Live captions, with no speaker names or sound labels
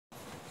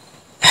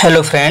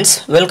Hello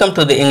friends, welcome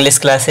to the English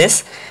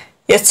classes.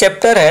 ये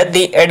chapter है the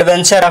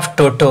adventure of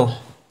Toto.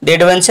 The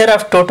adventure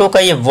of Toto का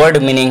ये word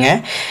meaning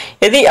है।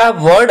 यदि आप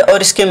वर्ड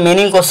और इसके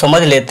मीनिंग को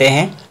समझ लेते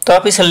हैं तो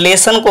आप इस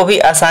लेसन को भी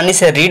आसानी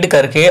से रीड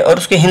करके और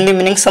उसकी हिंदी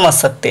मीनिंग समझ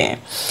सकते हैं।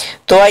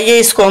 तो आइए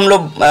इसको हम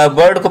लोग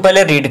वर्ड को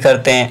पहले रीड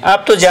करते हैं।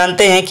 आप तो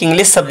जानते हैं कि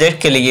इंग्लिश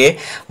सब्जेक्ट के लिए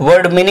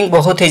वर्ड मीनिंग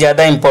बहुत ही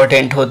ज़्यादा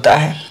इम्पोर्टेंट होता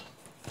है,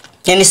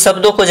 यानी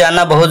शब्दों को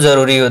जानना बहुत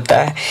ज़रूरी होता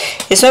है।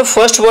 इसमें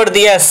फर्स्ट वर्ड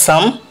दिया है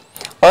सम,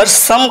 और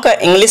सम का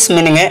इंग्लिश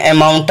मीनिंग है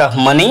amount of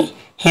money,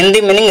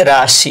 Hindi meaning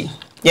राशि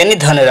यानी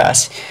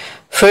धनराशि।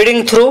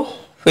 Feeding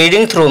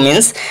through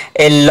means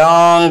a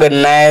long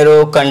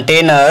narrow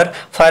container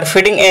for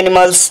feeding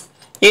animals.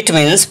 It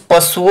means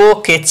पशुओं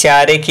के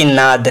चारे की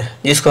नाद,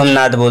 जिसको हम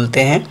नाद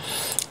बोलते हैं।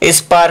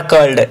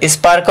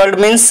 स्पार्कल्ड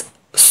मीन्स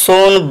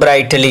सोन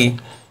ब्राइटली,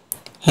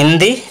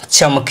 हिंदी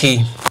चमकी।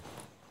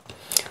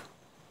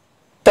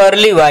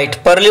 Pearly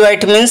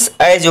white means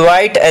as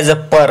white as a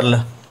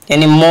Perl,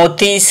 यानी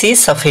मोती सी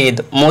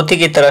सफ़ेद, मोती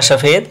की तरह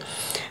सफ़ेद।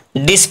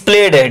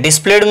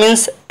 Displayed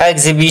means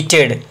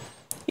exhibited,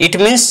 it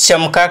means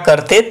चमका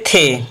करते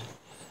थे।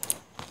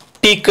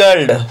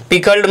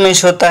 पिकल्ड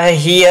मीन्स होता है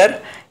हियर,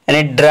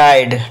 यानी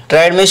ड्राइड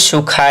मीन्स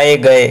सुखाए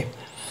गए।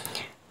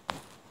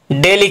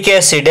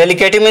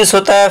 डेलिकेटी मीन्स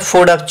होता है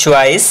food of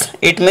choice,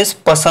 it means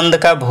पसंद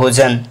का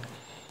भोजन।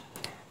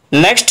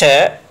 नेक्स्ट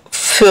है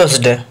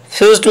फ्यूज्ड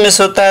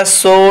मीन्स होता है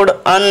शोड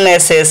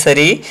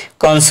अननेसेसरी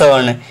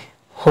कंसर्न,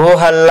 हो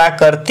हल्ला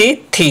करती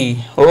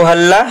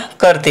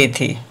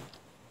थी।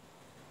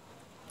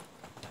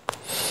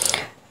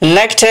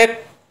 नेक्स्ट है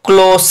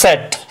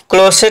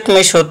क्लोसेट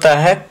मीन्स होता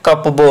है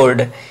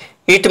कपबोर्ड,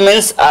 इट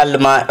मीन्स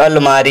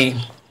अलमारी।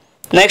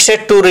 नेक्स्ट है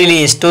to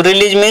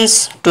release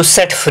means to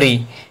set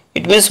free,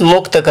 it means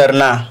मुक्त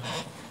करना।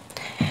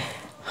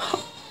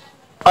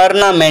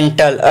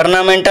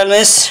 ऑर्नामेंटल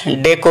मीन्स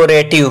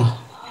डेकोरेटिव,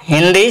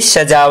 हिंदी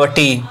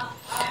सजावटी।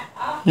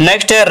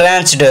 नेक्स्ट है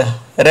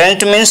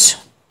रेंच्ड means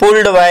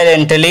pulled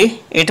violently,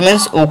 it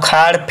means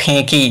उखाड़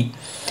फेंकी।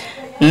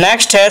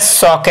 नेक्स्ट है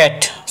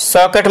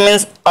socket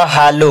means a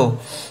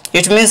hello,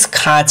 it means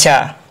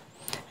खांचा।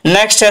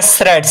 नेक्स्ट है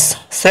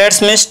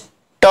श्रेड्स मीन्स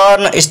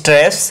टर्न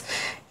स्ट्रेप्स,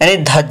 यानी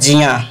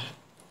धज्जियाँ।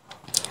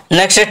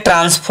 नेक्स्ट है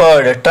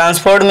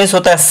ट्रांसफर्ड मीन्स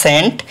होता है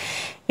सेंट,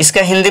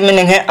 इसका हिंदी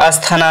मीनिंग है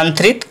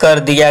स्थानांतरित कर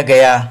दिया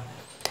गया।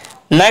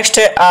 नेक्स्ट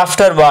है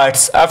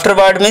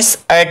afterward means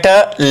at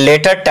a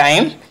later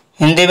time,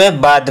 Hindi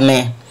में बाद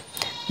में।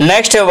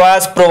 नेक्स्ट है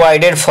वाज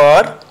प्रोवाइडेड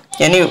फॉर,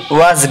 यानी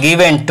was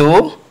given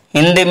to,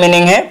 Hindi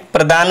meaning है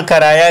प्रदान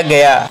कराया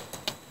गया।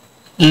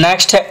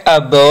 नेक्स्ट है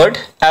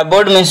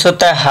अबोर्ड मीन्स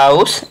होता है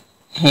हाउस,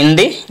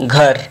 हिंदी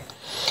घर।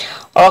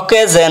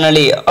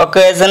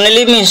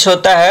 ओकेजनली मीन्स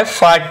होता है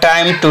for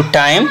time to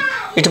time,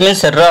 it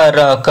means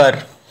रह कर।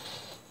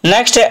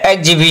 नेक्स्ट है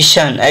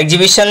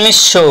exhibition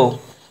means show,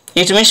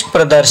 it means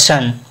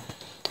प्रदर्शन।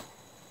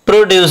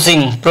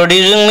 प्रोड्यूसिंग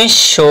मीन्स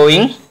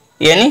शोइंग,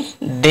 यानी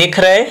देख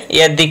रहे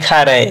या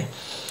दिखा रहे।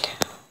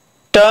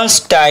 टर्न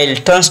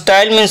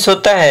स्टाइल मीन्स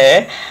होता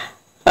है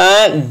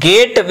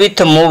gate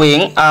with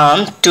moving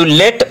arm to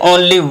late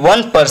only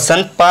one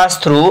person pass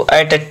through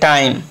at a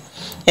time,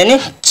 यानी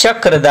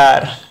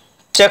चक्रदार।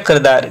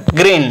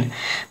 ग्रीन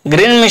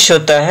मीन्स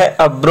होता है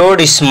a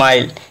broad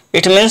smile,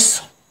 it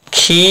means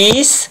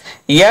खीस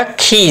या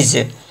खीज।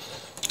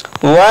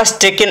 Was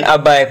taken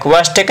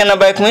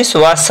aback means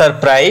was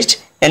surprised,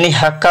 यानी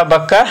हक्का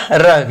बक्का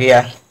रह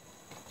गया।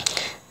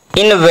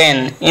 इन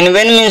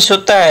वेन मीन्स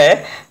होता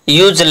है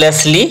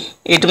यूजलेसली,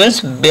 इट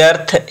मीन्स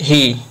व्यर्थ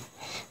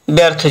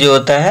जो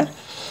होता है।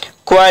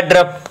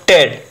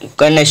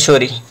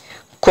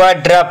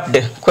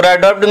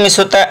 क्वाड्रप्ड मीन्स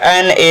होता है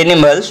an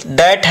animal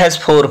that has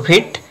 4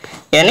 feet,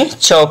 यानी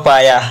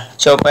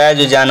चौपाया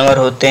जो जानवर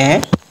होते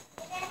हैं।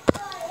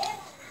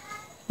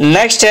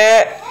 नेक्स्ट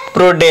है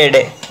प्रोडेड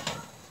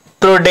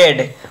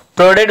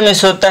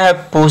मीन्स होता है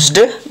पुश्ड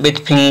विथ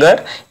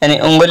फिंगर, यानी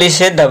उंगली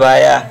से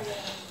दबाया।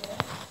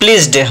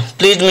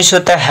 प्लीज्ड मीन्स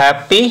होता है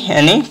हैप्पी,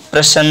 यानी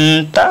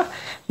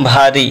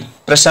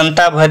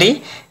प्रसन्नता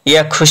भरी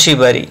या खुशी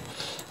भरी।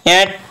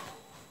 यहाँ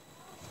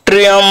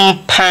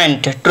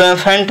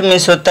ट्रियम्फेंट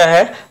मीन्स होता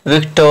है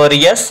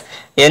विक्टोरियस,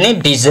 यानी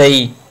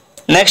विजयी।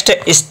 Next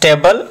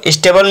stable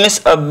means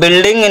a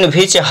building in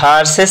which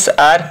horses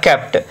are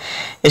kept.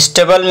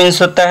 Stable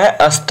means होता है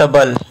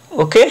अस्तबल,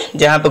 ओके,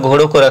 जहाँ पे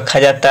घोड़ों को रखा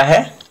जाता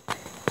है।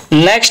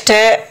 नेक्स्ट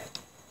है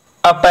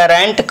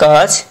अपैरेंट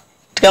कॉज,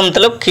 का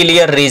मतलब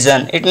क्लियर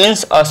रीजन, इट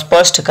मीन्स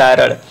अस्पष्ट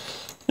कारण।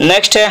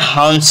 नेक्स्ट है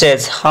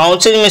हाउंसेज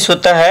मीन्स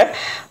होता है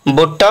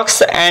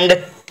बुटक्स एंड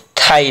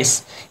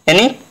थाइस,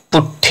 यानी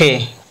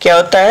पुट्ठे। क्या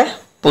होता है?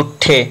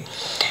 पुट्ठे।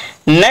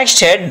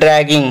 नेक्स्ट है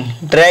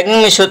ड्रैगिंग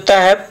मीन्स होता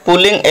है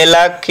pulling a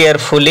log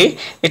carefully,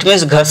 it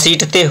means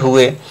घसीटते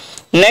हुए।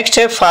 नेक्स्ट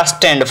है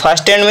फास्टेंड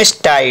मीन्स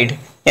टाइड,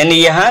 यानी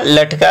यहाँ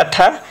लटका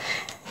था,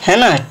 है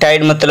ना,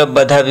 टाइड मतलब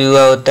बंधा भी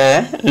हुआ होता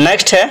है।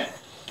 नेक्स्ट है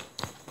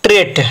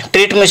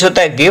ट्रीट मीन्स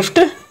होता है गिफ्ट,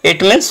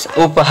 इट मीन्स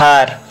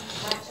उपहार।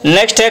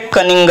 नेक्स्ट है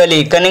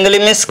कनिंगली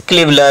मीन्स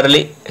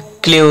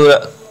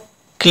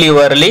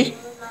क्लीवरली,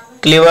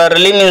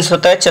 क्लेवरली मीन्स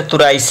होता है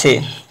चतुराई से।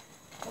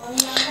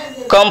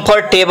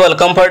 कंफर्टेबल,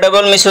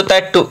 कंफर्टेबल मीन्स होता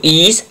है to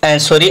ease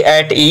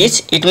at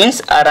ease, it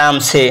means आराम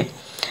से।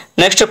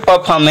 नेक्स्ट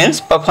परफॉर्मेंस,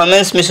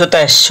 परफॉर्मेंस मीन्स होता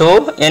है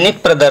शो यानी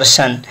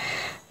प्रदर्शन।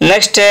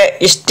 नेक्स्ट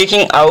है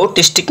sticking out,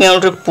 sticking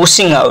out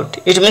pushing out,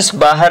 it means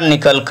बाहर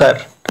निकल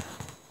कर,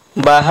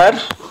 बाहर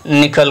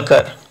निकल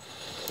कर।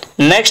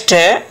 नेक्स्ट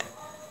है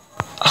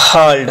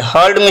हॉल्ड,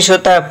 हॉल्ड मीन्स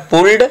होता है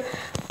पुल्ड,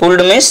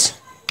 पुल्ड मीन्स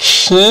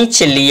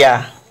खींच लिया,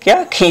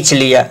 क्या खींच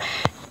लिया।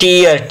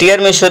 टीयर, टीयर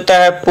मीन्स होता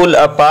है पुल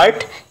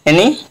अपार्ट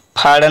यानी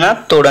फाड़ना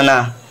तोड़ना।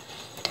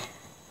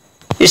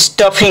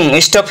 स्टफिंग,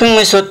 स्टफिंग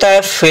मीन्स होता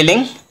है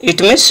फिलिंग,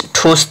 इट मीन्स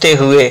ठूसते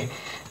हुए।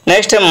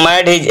 नेक्स्ट है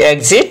mad his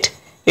exit,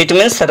 it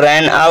means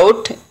ran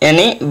out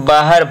यानी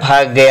बाहर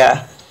भाग गया।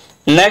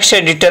 नेक्स्ट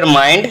है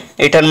determined,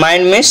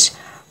 determined means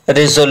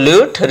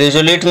resolute,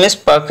 resolute means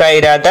पक्का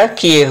इरादा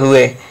किए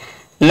हुए।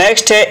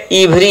 नेक्स्ट है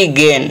every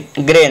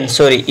grain,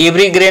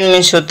 every grain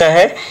means होता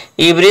है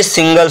every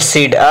single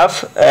seed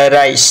of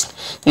rice,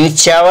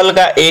 चावल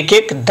का एक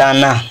एक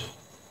दाना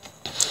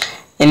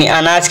यानी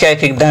अनाज का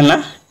एक एक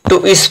दाना।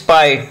 To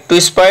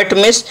spite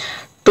means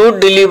to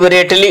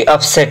deliberately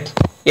upset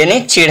यानी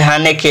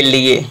चिढ़ाने के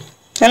लिए,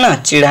 है ना,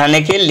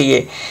 चिढ़ाने के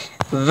लिए।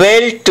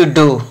 Well to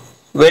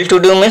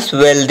do means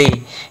wealthy,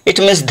 it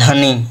means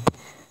धनी।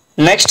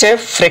 नेक्स्ट है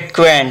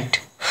फ्रिक्वेंट,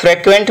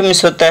 फ्रिक्वेंट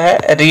मीन्स होता है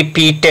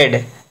रिपीटेड,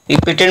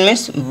 रिपीटेड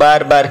मीन्स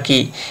बार बार की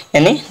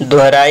यानी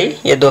दोहराई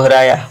या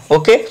दोहराया।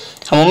 ओके,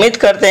 हम उम्मीद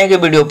करते हैं कि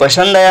वीडियो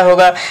पसंद आया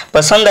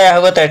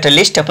होगा तो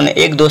एटलीस्ट अपने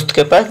एक दोस्त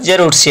के पास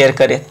जरूर शेयर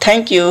करें।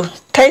 Thank you,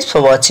 thanks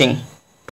for watching.